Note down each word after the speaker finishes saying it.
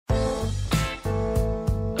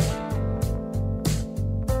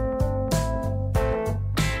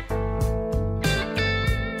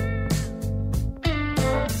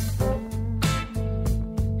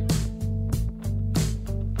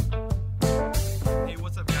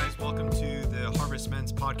Chris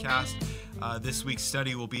Men's podcast. This week's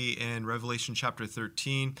study will be in Revelation chapter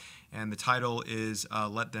 13, and the title is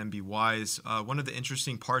Let Them Be Wise. One of the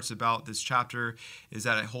interesting parts about this chapter is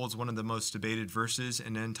that it holds one of the most debated verses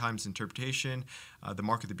in end times interpretation, the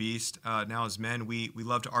mark of the beast. Now, as men, we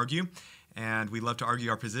love to argue. And we love to argue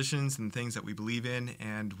our positions and things that we believe in,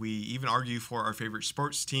 and we even argue for our favorite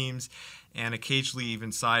sports teams, and occasionally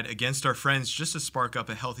even side against our friends just to spark up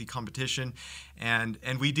a healthy competition. And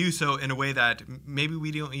we do so in a way that maybe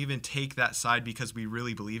we don't even take that side because we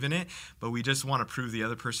really believe in it, but we just want to prove the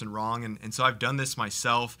other person wrong. And so I've done this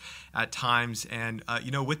myself at times. And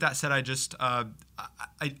with that said,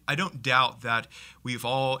 I don't doubt that we've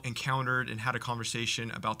all encountered and had a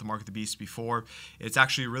conversation about the mark of the beast before. It's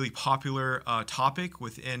actually a really popular topic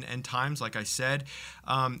within end times, like I said.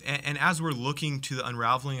 And as we're looking to the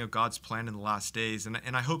unraveling of God's plan in the last days,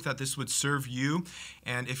 and I hope that this would serve you,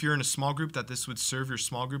 and if you're in a small group, that this would serve your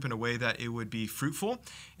small group in a way that it would be fruitful,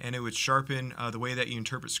 and it would sharpen the way that you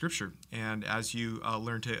interpret Scripture, and as you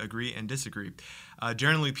learn to agree and disagree.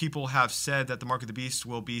 Generally, people have said that the mark of the beast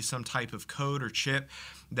will be some type of code or chip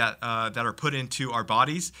that are put into our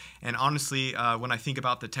bodies. And honestly, when I think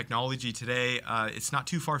about the technology today, it's not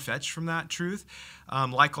too far-fetched from that truth.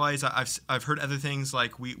 Likewise, I've heard other things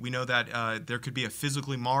like we know that there could be a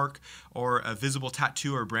physical mark or a visible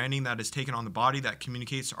tattoo or branding that is taken on the body that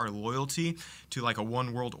communicates our loyalty to like a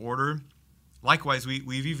one world order. Likewise,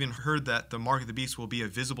 we've even heard that the mark of the beast will be a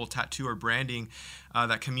visible tattoo or branding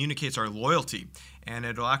that communicates our loyalty, and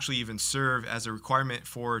it'll actually even serve as a requirement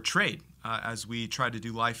for trade as we try to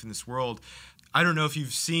do life in this world. I don't know if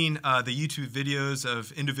you've seen the YouTube videos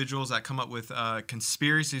of individuals that come up with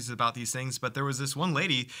conspiracies about these things, but there was this one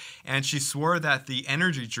lady, and she swore that the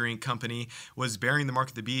energy drink company was bearing the mark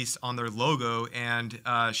of the beast on their logo, and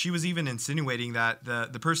she was even insinuating that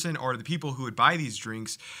the person or the people who would buy these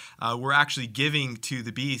drinks were actually giving to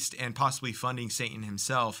the beast and possibly funding Satan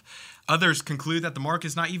himself. Others conclude that the mark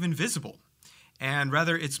is not even visible, and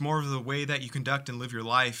rather it's more of the way that you conduct and live your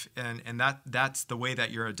life, and that's the way that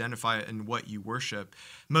you're identified in what you worship.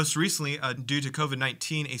 Most recently, due to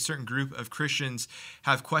COVID-19, a certain group of Christians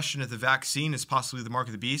have questioned if the vaccine is possibly the mark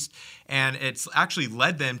of the beast, and it's actually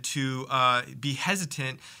led them to be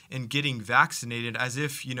hesitant in getting vaccinated, as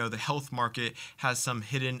if the health market has some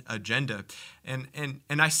hidden agenda. And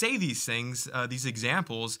I say these things, these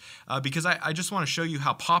examples, because I just want to show you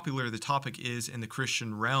how popular the topic is in the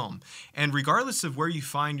Christian realm. And regardless of where you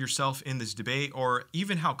find yourself in this debate, or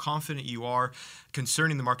even how confident you are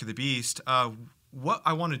concerning the mark of the beast, what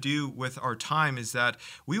I want to do with our time is that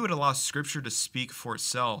we would allow Scripture to speak for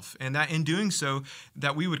itself, and that in doing so,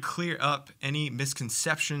 that we would clear up any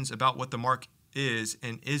misconceptions about what the mark is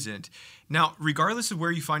and isn't. Now, regardless of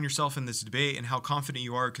where you find yourself in this debate and how confident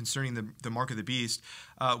you are concerning the mark of the beast,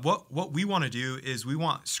 what we want to do is we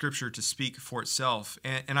want Scripture to speak for itself.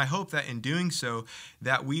 And I hope that in doing so,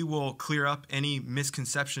 that we will clear up any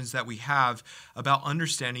misconceptions that we have about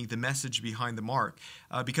understanding the message behind the mark.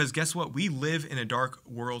 Because guess what? We live in a dark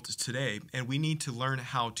world today, and we need to learn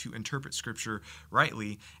how to interpret Scripture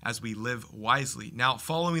rightly as we live wisely. Now,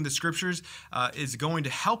 following the Scriptures is going to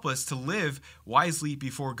help us to live wisely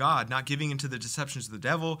before God, not giving into the deceptions of the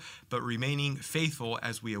devil, but remaining faithful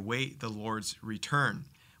as we await the Lord's return.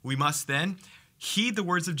 We must then heed the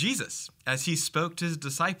words of Jesus as he spoke to his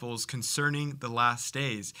disciples concerning the last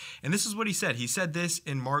days. And this is what he said. He said this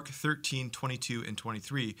in Mark 13, 22 and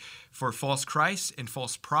 23. For false Christs and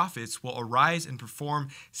false prophets will arise and perform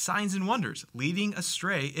signs and wonders, leading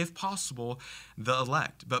astray, if possible, the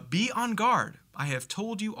elect. But be on guard. I have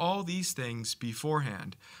told you all these things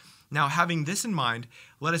beforehand. Now, having this in mind,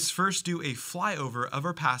 let us first do a flyover of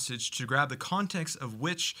our passage to grab the context of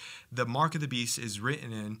which the mark of the beast is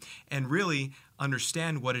written in, and really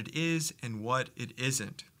understand what it is and what it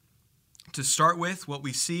isn't. To start with, what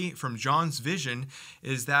we see from John's vision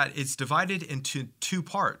is that it's divided into two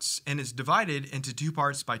parts, and it's divided into two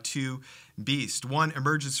parts by two beasts. One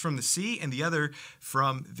emerges from the sea and the other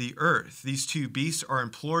from the earth. These two beasts are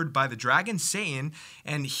implored by the dragon, Satan,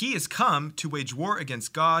 and he has come to wage war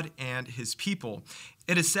against God and his people.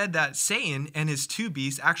 It is said that Satan and his two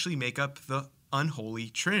beasts actually make up the unholy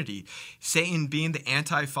trinity, Satan being the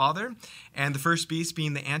anti-father, and the first beast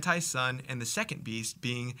being the anti-son, and the second beast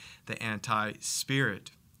being the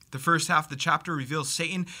anti-spirit. The first half of the chapter reveals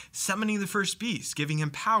Satan summoning the first beast, giving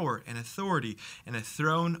him power and authority and a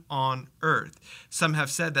throne on earth. Some have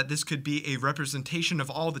said that this could be a representation of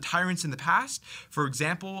all the tyrants in the past, for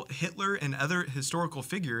example, Hitler and other historical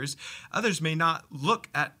figures. Others may not look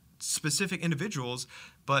at specific individuals,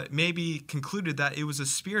 but maybe concluded that it was a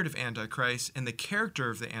spirit of Antichrist and the character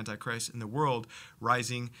of the Antichrist in the world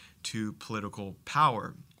rising to political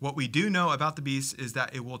power. What we do know about the beast is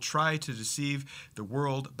that it will try to deceive the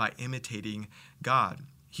world by imitating God.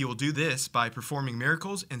 He will do this by performing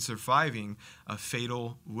miracles and surviving a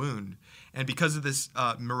fatal wound. And because of this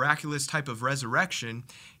miraculous type of resurrection,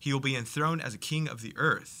 he will be enthroned as a king of the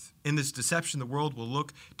earth. In this deception, the world will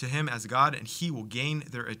look to him as God, and he will gain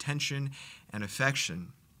their attention and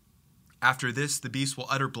affection. After this, the beast will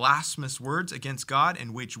utter blasphemous words against God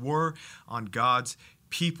and wage war on God's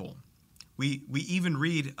people. We even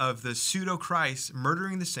read of the pseudo-Christ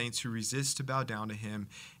murdering the saints who resist to bow down to him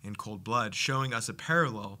in cold blood, showing us a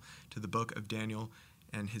parallel to the book of Daniel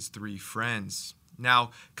and his three friends.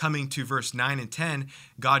 Now, coming to verse 9 and 10,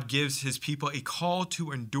 God gives his people a call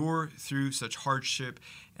to endure through such hardship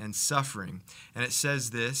and suffering. And it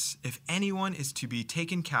says this: if anyone is to be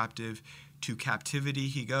taken captive, to captivity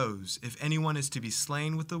he goes. If anyone is to be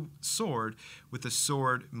slain with the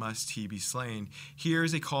sword must he be slain. Here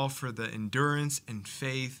is a call for the endurance and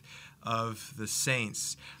faith of the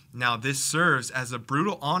saints. Now, this serves as a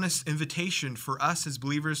brutal, honest invitation for us as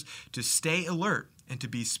believers to stay alert and to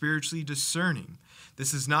be spiritually discerning.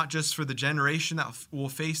 This is not just for the generation that will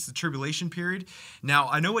face the tribulation period. Now,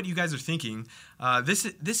 I know what you guys are thinking. This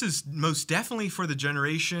is most definitely for the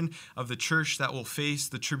generation of the church that will face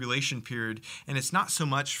the tribulation period, and it's not so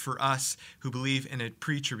much for us who believe in a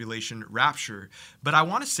pre-tribulation rapture. But I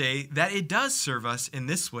want to say that it does serve us in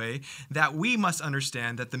this way, that we must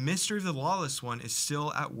understand that the mystery of the lawless one is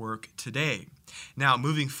still at work today. Now,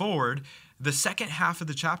 moving forward, the second half of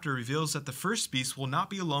the chapter reveals that the first beast will not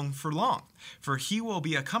be alone for long, for he will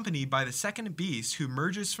be accompanied by the second beast who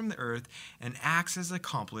emerges from the earth and acts as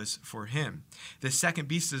accomplice for him. This second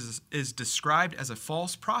beast is described as a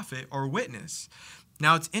false prophet or witness.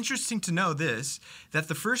 Now, it's interesting to know this, that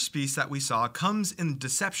the first beast that we saw comes in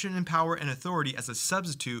deception and power and authority as a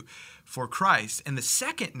substitute for Christ. And the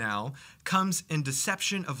second now comes in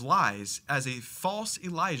deception of lies as a false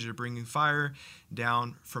Elijah bringing fire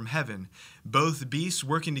down from heaven. Both beasts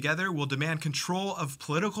working together will demand control of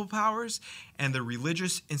political powers and the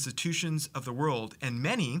religious institutions of the world, and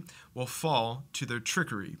many will fall to their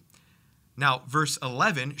trickery. Now, verse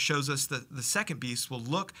 11 shows us that the second beast will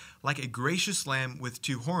look like a gracious lamb with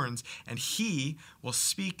two horns, and he will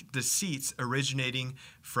speak deceits originating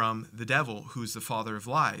from the devil, who's the father of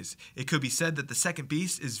lies. It could be said that the second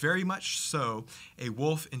beast is very much so a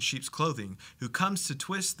wolf in sheep's clothing, who comes to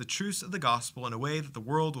twist the truths of the gospel in a way that the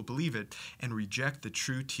world will believe it and reject the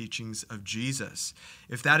true teachings of Jesus.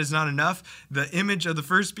 If that is not enough, the image of the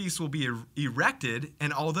first beast will be erected,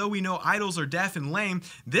 and although we know idols are deaf and lame,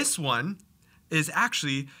 this one is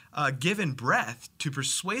actually given breath to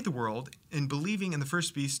persuade the world in believing in the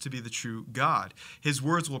first beast to be the true God. His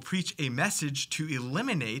words will preach a message to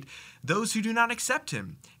eliminate those who do not accept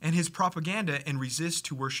him and his propaganda and resist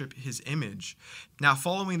to worship his image. Now,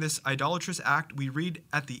 following this idolatrous act, we read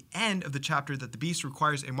at the end of the chapter that the beast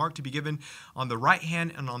requires a mark to be given on the right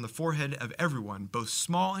hand and on the forehead of everyone, both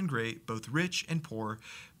small and great, both rich and poor,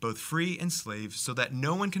 both free and slave, so that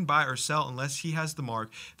no one can buy or sell unless he has the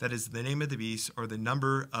mark that is the name of the beast or the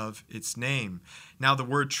number of its name. Now, the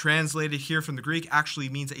word translated here from the Greek actually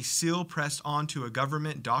means a seal pressed onto a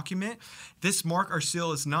government document. This mark or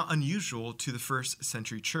seal is not unusual to the first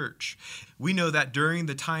century church. We know that during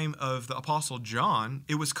the time of the Apostle John,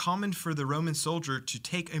 it was common for the Roman soldier to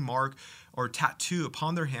take a mark or tattoo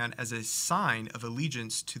upon their hand as a sign of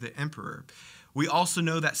allegiance to the emperor. We also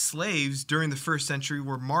know that slaves during the first century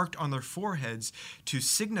were marked on their foreheads to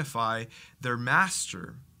signify their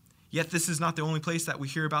master. Yet this is not the only place that we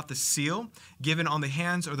hear about the seal given on the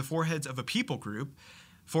hands or the foreheads of a people group.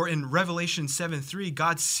 For in Revelation 7:3,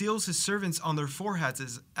 God seals his servants on their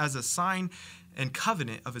foreheads as a sign and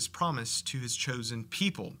covenant of his promise to his chosen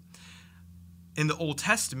people. In the Old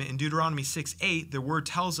Testament, in Deuteronomy 6:8, the word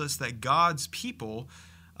tells us that God's people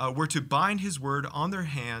were to bind his word on their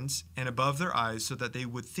hands and above their eyes so that they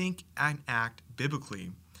would think and act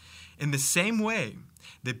biblically. In the same way,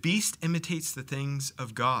 the beast imitates the things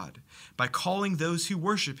of God by calling those who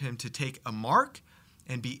worship him to take a mark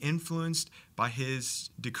and be influenced by his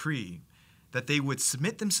decree, that they would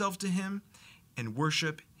submit themselves to him and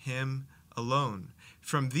worship him alone.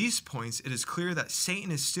 From these points, it is clear that Satan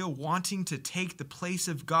is still wanting to take the place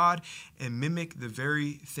of God and mimic the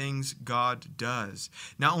very things God does.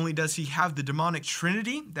 Not only does he have the demonic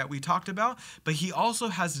trinity that we talked about, but he also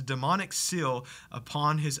has a demonic seal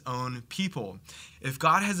upon his own people. If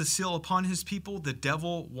God has a seal upon his people, the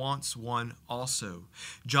devil wants one also.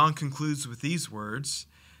 John concludes with these words: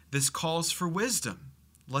 "This calls for wisdom.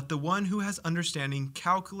 let the one who has understanding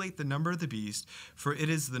calculate the number of the beast, for it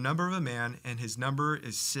is the number of a man, and his number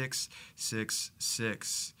is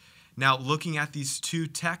 666. Now, looking at these two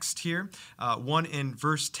texts here, one in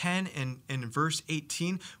verse 10 and in verse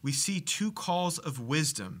 18, we see two calls of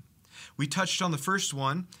wisdom. We touched on the first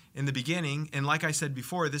one in the beginning, and like I said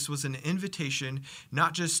before, this was an invitation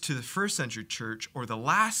not just to the first century church or the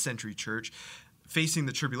last century church facing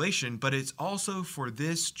the tribulation, but it's also for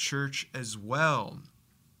this church as well.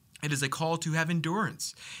 It is a call to have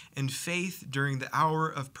endurance and faith during the hour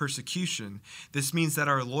of persecution. This means that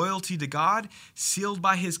our loyalty to God, sealed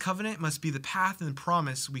by his covenant, must be the path and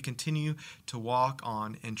promise we continue to walk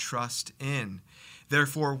on and trust in.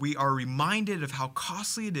 Therefore, we are reminded of how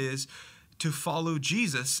costly it is to follow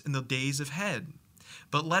Jesus in the days ahead.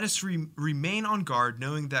 But let us remain on guard,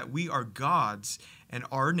 knowing that we are God's and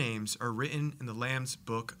our names are written in the Lamb's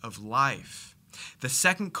book of life. The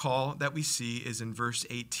second call that we see is in verse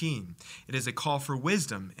 18. It is a call for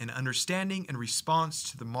wisdom and understanding in response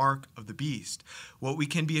to the mark of the beast. What we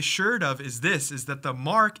can be assured of is that the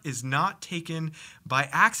mark is not taken by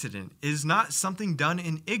accident. It is not something done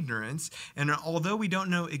in ignorance. And although we don't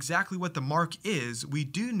know exactly what the mark is, we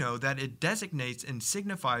do know that it designates and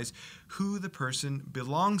signifies who the person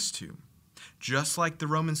belongs to. Just like the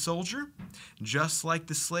Roman soldier, just like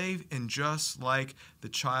the slave, and just like the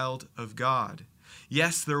child of God.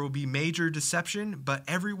 Yes, there will be major deception, but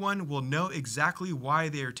everyone will know exactly why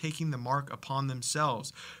they are taking the mark upon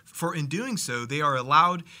themselves. For in doing so, they are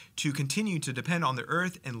allowed to continue to depend on the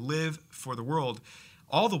earth and live for the world,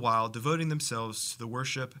 all the while devoting themselves to the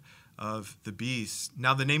worship of the beast.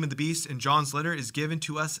 Now, the name of the beast in John's letter is given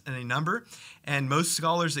to us in a number, and most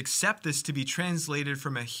scholars accept this to be translated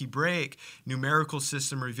from a Hebraic numerical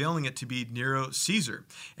system, revealing it to be Nero Caesar.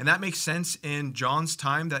 And that makes sense in John's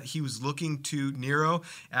time, that he was looking to Nero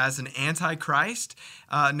as an antichrist.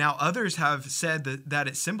 Now, others have said that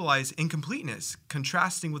it symbolized incompleteness,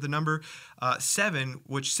 contrasting with the number 7,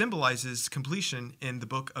 which symbolizes completion in the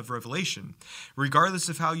book of Revelation. Regardless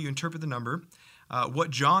of how you interpret the number, what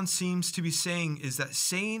John seems to be saying is that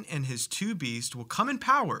Satan and his two beasts will come in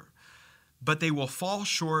power, but they will fall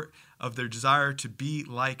short of their desire to be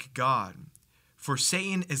like God. For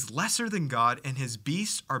Satan is lesser than God, and his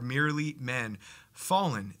beasts are merely men,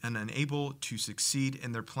 fallen and unable to succeed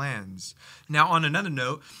in their plans. Now, on another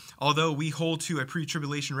note, although we hold to a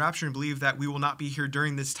pre-tribulation rapture and believe that we will not be here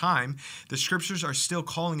during this time, the scriptures are still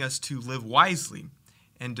calling us to live wisely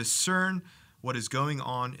and discern what is going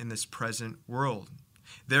on in this present world.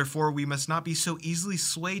 Therefore, we must not be so easily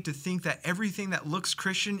swayed to think that everything that looks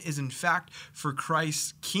Christian is in fact for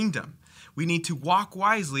Christ's kingdom. We need to walk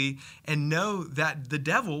wisely and know that the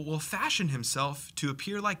devil will fashion himself to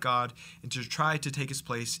appear like God and to try to take his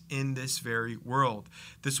place in this very world.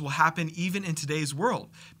 This will happen even in today's world.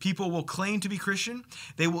 People will claim to be Christian.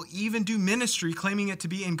 They will even do ministry claiming it to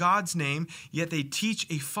be in God's name, yet they teach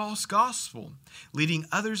a false gospel, leading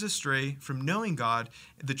others astray from knowing God,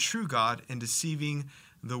 the true God, and deceiving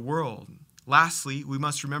the world. Lastly, we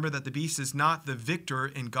must remember that the beast is not the victor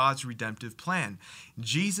in God's redemptive plan.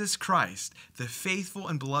 Jesus Christ, the faithful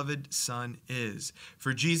and beloved Son, is.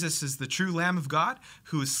 For Jesus is the true Lamb of God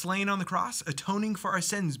who was slain on the cross, atoning for our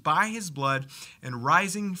sins by his blood and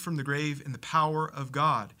rising from the grave in the power of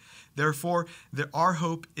God. Therefore, our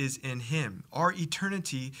hope is in him. Our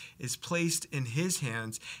eternity is placed in his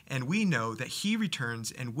hands, and we know that he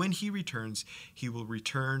returns, and when he returns, he will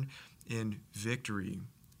return in victory.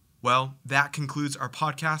 Well, that concludes our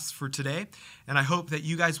podcast for today, and I hope that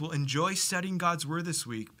you guys will enjoy studying God's Word this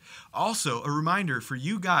week. Also, a reminder for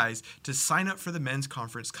you guys to sign up for the men's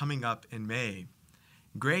conference coming up in May.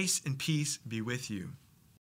 Grace and peace be with you.